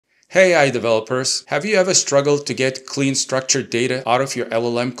Hey AI developers, have you ever struggled to get clean structured data out of your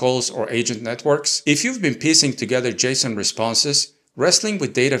LLM calls or agent networks? If you've been piecing together JSON responses, wrestling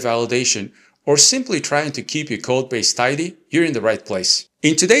with data validation, or simply trying to keep your code base tidy, you're in the right place.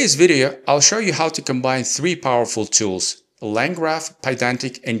 In today's video, I'll show you how to combine three powerful tools, LangGraph,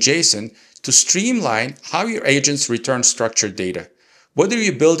 Pydantic, and JSON, to streamline how your agents return structured data. Whether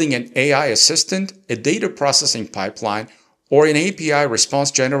you're building an AI assistant, a data processing pipeline, or an API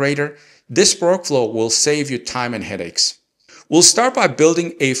response generator, this workflow will save you time and headaches. We'll start by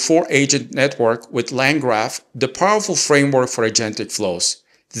building a 4-agent network with LangGraph, the powerful framework for agentic flows.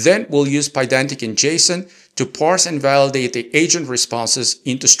 Then we'll use Pydantic and JSON to parse and validate the agent responses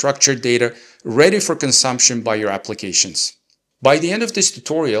into structured data ready for consumption by your applications. By the end of this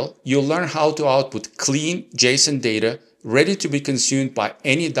tutorial, you'll learn how to output clean JSON data ready to be consumed by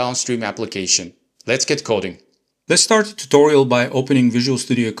any downstream application. Let's get coding. Let's start the tutorial by opening Visual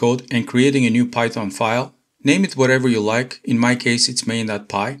Studio Code and creating a new Python file. Name it whatever you like. In my case, it's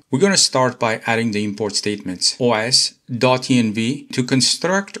main.py. We're going to start by adding the import statements. os.env. To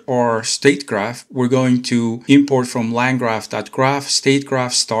construct our state graph, we're going to import from langgraph.graph, state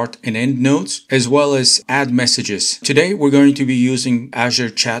graph, start and end nodes, as well as add messages. Today, we're going to be using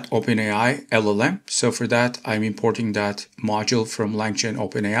Azure Chat OpenAI LLM. So for that, I'm importing that module from LangChain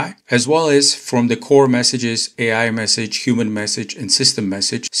OpenAI, as well as from the core messages, AI message, human message, and system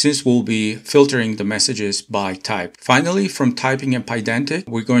message, since we'll be filtering the messages by type. Finally, from typing and Pydantic,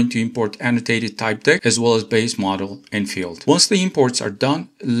 we're going to import annotated type deck as well as base model and field. Once the imports are done,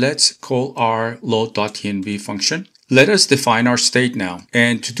 let's call our load.env function. Let us define our state now.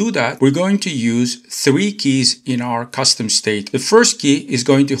 And to do that, we're going to use three keys in our custom state. The first key is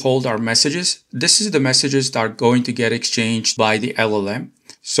going to hold our messages. This is the messages that are going to get exchanged by the LLM.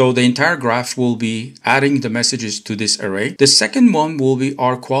 So the entire graph will be adding the messages to this array. The second one will be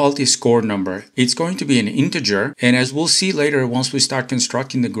our quality score number. It's going to be an integer. And as we'll see later, once we start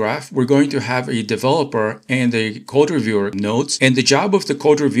constructing the graph, we're going to have a developer and a code reviewer nodes. And the job of the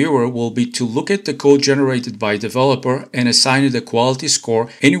code reviewer will be to look at the code generated by developer and assign it a quality score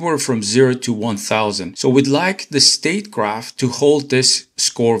anywhere from 0 to 1000. So we'd like the state graph to hold this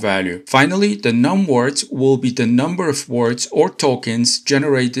score value. Finally, the num words will be the number of words or tokens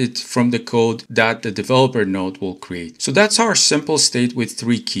generated from the code that the developer node will create. So that's our simple state with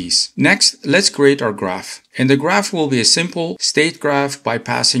three keys. Next, let's create our graph. And the graph will be a simple state graph by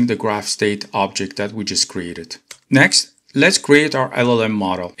passing the graph state object that we just created. Next, let's create our LLM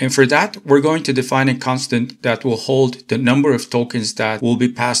model. And for that, we're going to define a constant that will hold the number of tokens that will be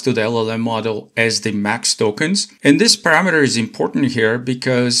passed to the LLM model as the max tokens. And this parameter is important here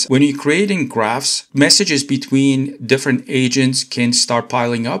because when you're creating graphs, messages between different agents can start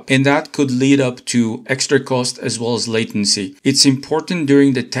piling up, and that could lead up to extra cost as well as latency. It's important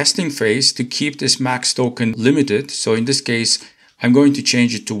during the testing phase to keep this max token limited. So in this case, I'm going to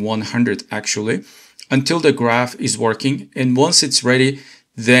change it to 100 actually, until the graph is working. And once it's ready,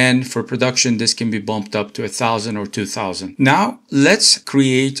 then for production, this can be bumped up to 1000 or 2000. Now let's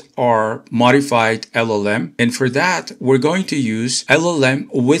create our modified LLM. And for that, we're going to use LLM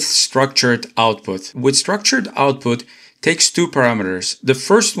with structured output. With structured output takes two parameters. The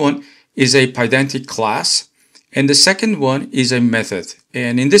first one is a Pydantic class, and the second one is a method.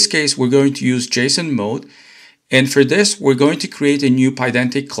 And in this case, we're going to use JSON mode. And for this, we're going to create a new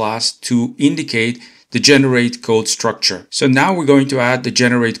Pydantic class to indicate the generate code structure. So now we're going to add the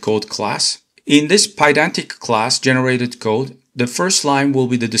generate code class. In this Pydantic class generated code, the first line will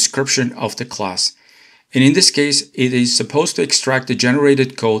be the description of the class. And in this case, it is supposed to extract the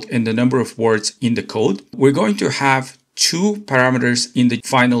generated code and the number of words in the code. We're going to have two parameters in the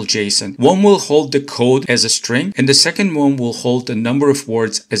final JSON. One will hold the code as a string, and the second one will hold the number of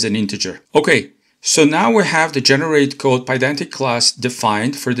words as an integer. Okay, so now we have the generate code Pydantic class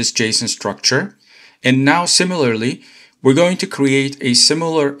defined for this JSON structure. And now similarly, we're going to create a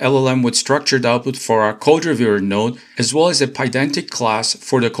similar LLM with structured output for our code reviewer node, as well as a Pydantic class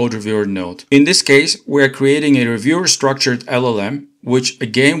for the code reviewer node. In this case, we're creating a reviewer structured LLM, which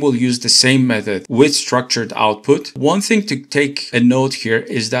again will use the same method with structured output. One thing to take a note here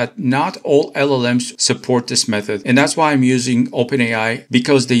is that not all LLMs support this method. And that's why I'm using OpenAI,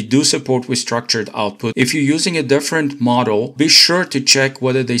 because they do support with structured output. If you're using a different model, be sure to check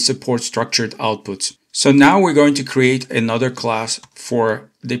whether they support structured outputs. So now we're going to create another class for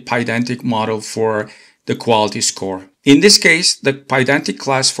the Pydantic model for the quality score. In this case, the Pydantic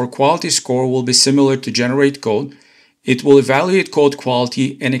class for quality score will be similar to generate code. It will evaluate code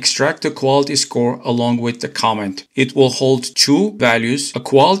quality and extract the quality score along with the comment. It will hold two values, a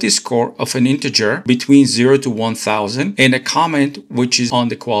quality score of an integer between 0 to 1000 and a comment which is on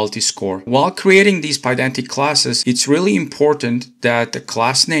the quality score. While creating these Pydantic classes, it's really important that the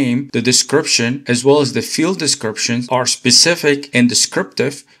class name, the description, as well as the field descriptions are specific and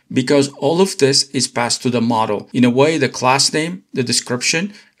descriptive, because all of this is passed to the model. In a way, the class name, the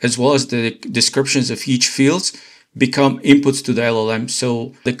description, as well as the descriptions of each fields become inputs to the LLM.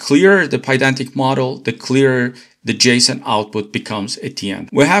 So the clearer the Pydantic model, the clearer the JSON output becomes at the end.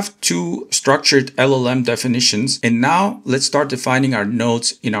 We have two structured LLM definitions, and now let's start defining our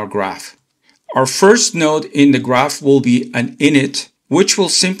nodes in our graph. Our first node in the graph will be an init, which will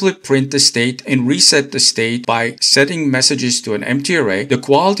simply print the state and reset the state by setting messages to an empty array, the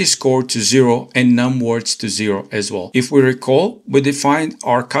quality score to 0 and num words to 0 as well. If we recall, we defined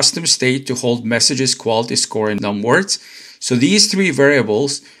our custom state to hold messages, quality score, and num words. So these three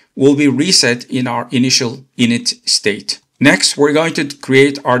variables will be reset in our initial init state. Next, we're going to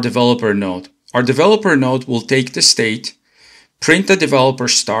create our developer node. Our developer node will take the state, print the developer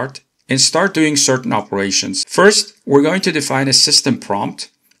start, and start doing certain operations. First, we're going to define a system prompt,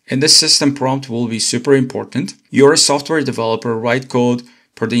 and this system prompt will be super important. You're a software developer, write code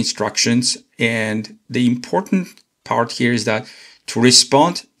per the instructions, and the important part here is that to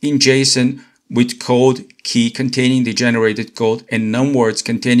respond in JSON with code key containing the generated code and num words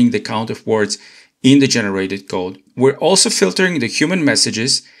containing the count of words in the generated code. We're also filtering the human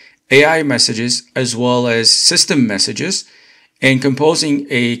messages, AI messages, as well as system messages, and composing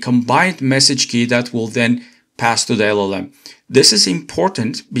a combined message key that will then pass to the LLM. This is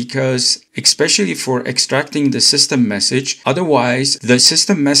important because, especially for extracting the system message, otherwise the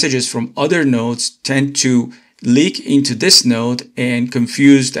system messages from other nodes tend to leak into this node and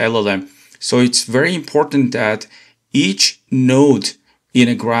confuse the LLM. So it's very important that each node in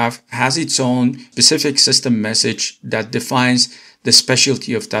a graph has its own specific system message that defines the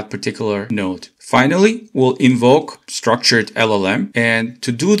specialty of that particular node. Finally, we'll invoke structured LLM, and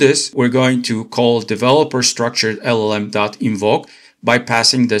to do this, we're going to call developer structured LLM.invoke by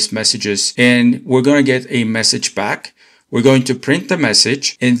passing this messages, and we're going to get a message back. We're going to print the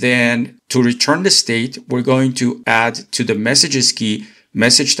message, and then to return the state, we're going to add to the messages key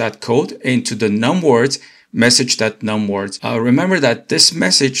message.code and to the num words message.numWords. Remember that this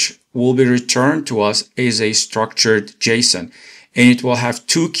message will be returned to us as a structured JSON, and it will have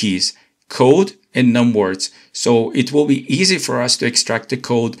two keys, code and num words. So it will be easy for us to extract the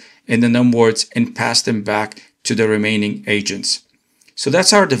code and the num words and pass them back to the remaining agents. So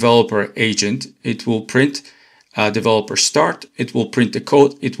that's our developer agent. It will print developer start, it will print the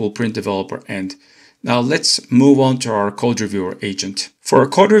code, it will print developer end. Now let's move on to our code reviewer agent. For a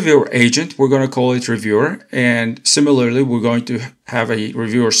code reviewer agent, we're going to call it reviewer, and similarly, we're going to have a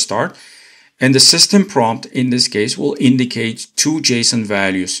reviewer start, and the system prompt in this case will indicate two JSON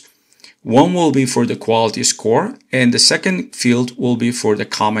values. One will be for the quality score, and the second field will be for the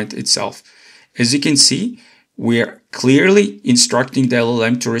comment itself. As you can see, we are clearly instructing the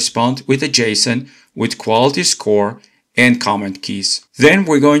LLM to respond with a JSON with quality score and comment keys. Then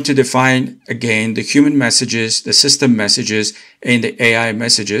we're going to define again the human messages, the system messages, and the AI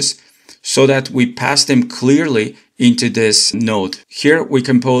messages so that we pass them clearly into this node. Here we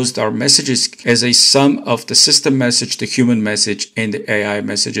composed our messages as a sum of the system message, the human message, and the AI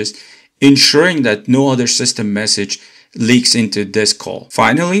messages, ensuring that no other system message leaks into this call.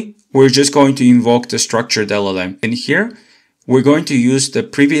 Finally, we're just going to invoke the structured LLM. And here, we're going to use the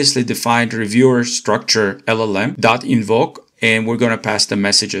previously defined reviewer structure LLM.invoke, and we're going to pass the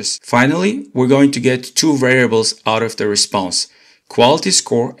messages. Finally, we're going to get two variables out of the response, quality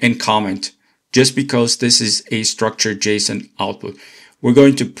score and comment, just because this is a structured JSON output. We're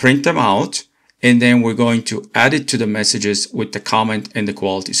going to print them out, and then we're going to add it to the messages with the comment and the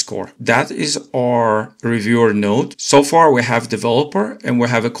quality score. That is our reviewer node. So far, we have developer and we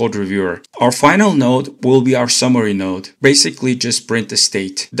have a code reviewer. Our final node will be our summary node. Basically, just print the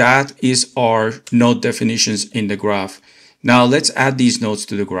state. That is our node definitions in the graph. Now, let's add these nodes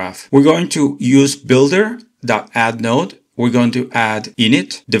to the graph. We're going to use builder.add_node. We're going to add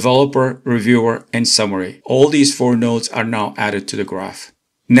init, developer, reviewer, and summary. All these four nodes are now added to the graph.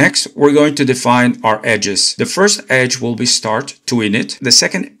 Next, we're going to define our edges. The first edge will be start to init. The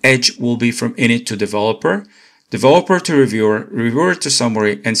second edge will be from init to developer, developer to reviewer, reviewer to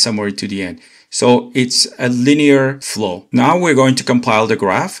summary, and summary to the end. So it's a linear flow. Now we're going to compile the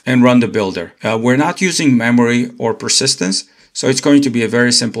graph and run the builder. We're not using memory or persistence, So it's going to be a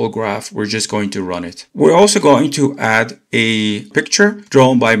very simple graph. We're just going to run it. We're also going to add a picture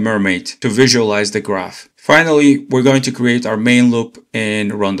drawn by Mermaid to visualize the graph. Finally, we're going to create our main loop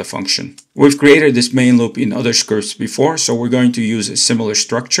and run the function. We've created this main loop in other scripts before, so we're going to use a similar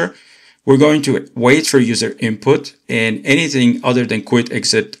structure. We're going to wait for user input, and anything other than quit,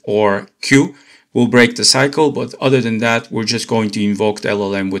 exit, or queue will break the cycle. But other than that, we're just going to invoke the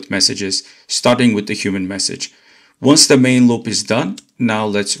LLM with messages, starting with the human message. Once the main loop is done, now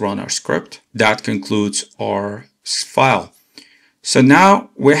let's run our script. That concludes our file. So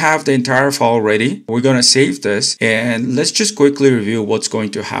now we have the entire file ready. We're going to save this, and let's just quickly review what's going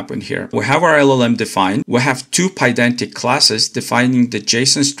to happen here. We have our LLM defined. We have two Pydantic classes defining the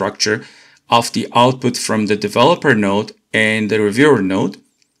JSON structure of the output from the developer node and the reviewer node.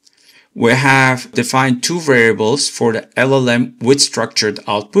 We have defined two variables for the LLM with structured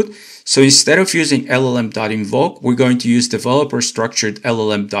output. So instead of using LLM.invoke, we're going to use developer structured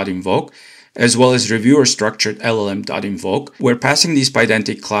LLM.invoke, as well as reviewer structured LLM.invoke. We're passing these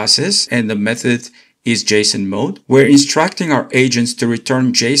Pydantic classes, and the method is JSON mode. We're instructing our agents to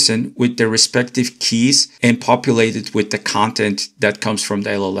return JSON with their respective keys and populate it with the content that comes from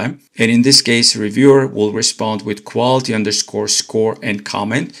the LLM. And in this case, reviewer will respond with quality_score and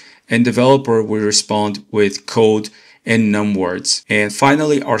comment, and developer will respond with code and num words. And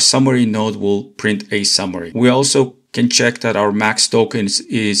finally, our summary node will print a summary. We also can check that our max tokens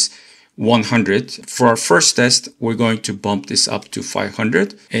is 100. For our first test, we're going to bump this up to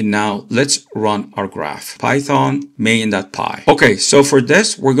 500. And now let's run our graph. Python main.py. Okay, so for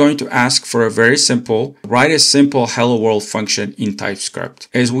this, we're going to ask for a very simple, write a simple hello world function in TypeScript.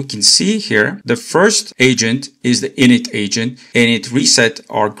 As we can see here, the first agent is the init agent, and it reset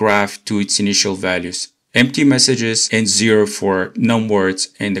our graph to its initial values. Empty messages and 0 for num words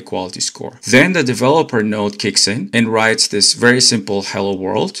and the quality score. Then the developer node kicks in and writes this very simple hello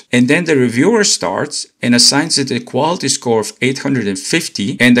world. And then the reviewer starts and assigns it a quality score of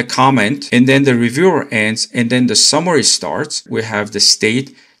 850 and the comment. And then the reviewer ends, and then the summary starts. We have the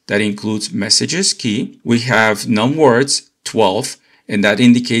state that includes messages key. We have num words 12. And that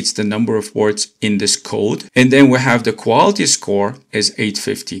indicates the number of words in this code. And then we have the quality score as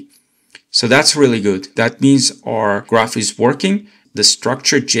 850. So that's really good. That means our graph is working. The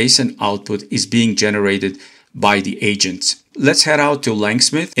structured JSON output is being generated by the agents. Let's head out to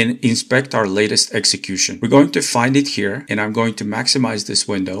LangSmith and inspect our latest execution. We're going to find it here, and I'm going to maximize this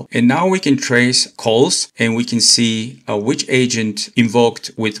window. And now we can trace calls, and we can see which agent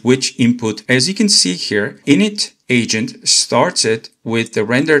invoked with which input. As you can see here, init agent starts it with the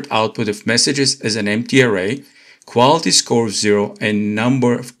rendered output of messages as an empty array, quality score of 0, and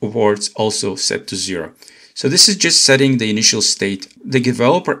number of words also set to 0. So this is just setting the initial state. The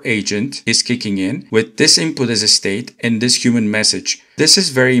developer agent is kicking in with this input as a state and this human message. This is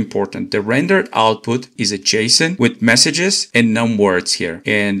very important. The rendered output is a JSON with messages and num words here.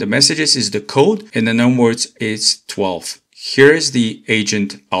 And the messages is the code, and the num words is 12. Here is the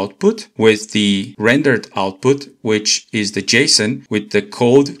agent output with the rendered output, which is the JSON with the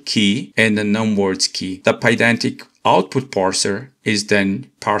code key and the num words key. The Pydantic output parser is then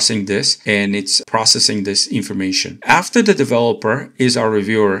parsing this, and it's processing this information. After the developer is our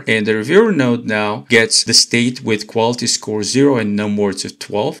reviewer, and the reviewer node now gets the state with quality score 0 and num words of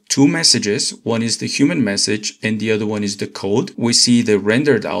 12. Two messages, one is the human message and the other one is the code. We see the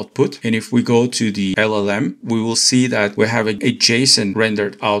rendered output, and if we go to the LLM, we will see that we have a JSON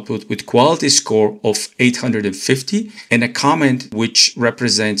rendered output with quality score of 850 and a comment which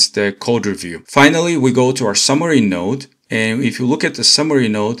represents the code review. Finally, we go to our summary node. And if you look at the summary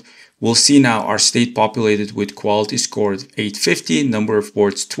node, we'll see now our state populated with quality score 850, number of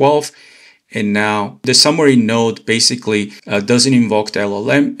words 12. And now the summary node basically doesn't invoke the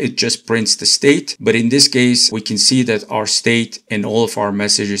LLM, it just prints the state. But in this case, we can see that our state and all of our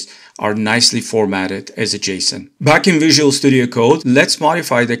messages are nicely formatted as a JSON. Back in Visual Studio Code, let's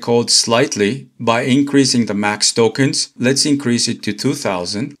modify the code slightly by increasing the max tokens. Let's increase it to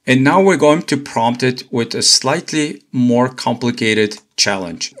 2000. And now we're going to prompt it with a slightly more complicated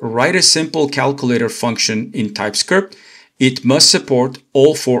challenge. Write a simple calculator function in TypeScript. It must support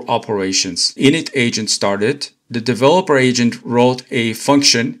all 4 operations. Init agent started. The developer agent wrote a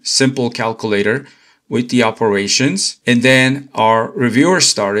function, simple calculator, with the operations. And then our reviewer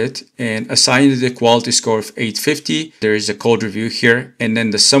started and assigned the quality score of 850. There is a code review here. And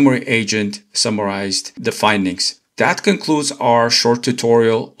then the summary agent summarized the findings. That concludes our short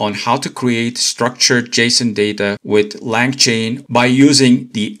tutorial on how to create structured JSON data with LangChain by using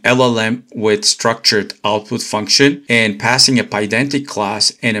the LLM with structured output function and passing a Pydantic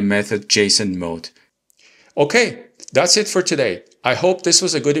class and a method JSON mode. Okay, That's it for today. I hope this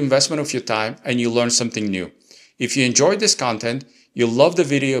was a good investment of your time and you learned something new. If you enjoyed this content, you'll love the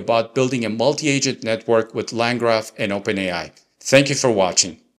video about building a multi-agent network with LangGraph and OpenAI. Thank you for watching.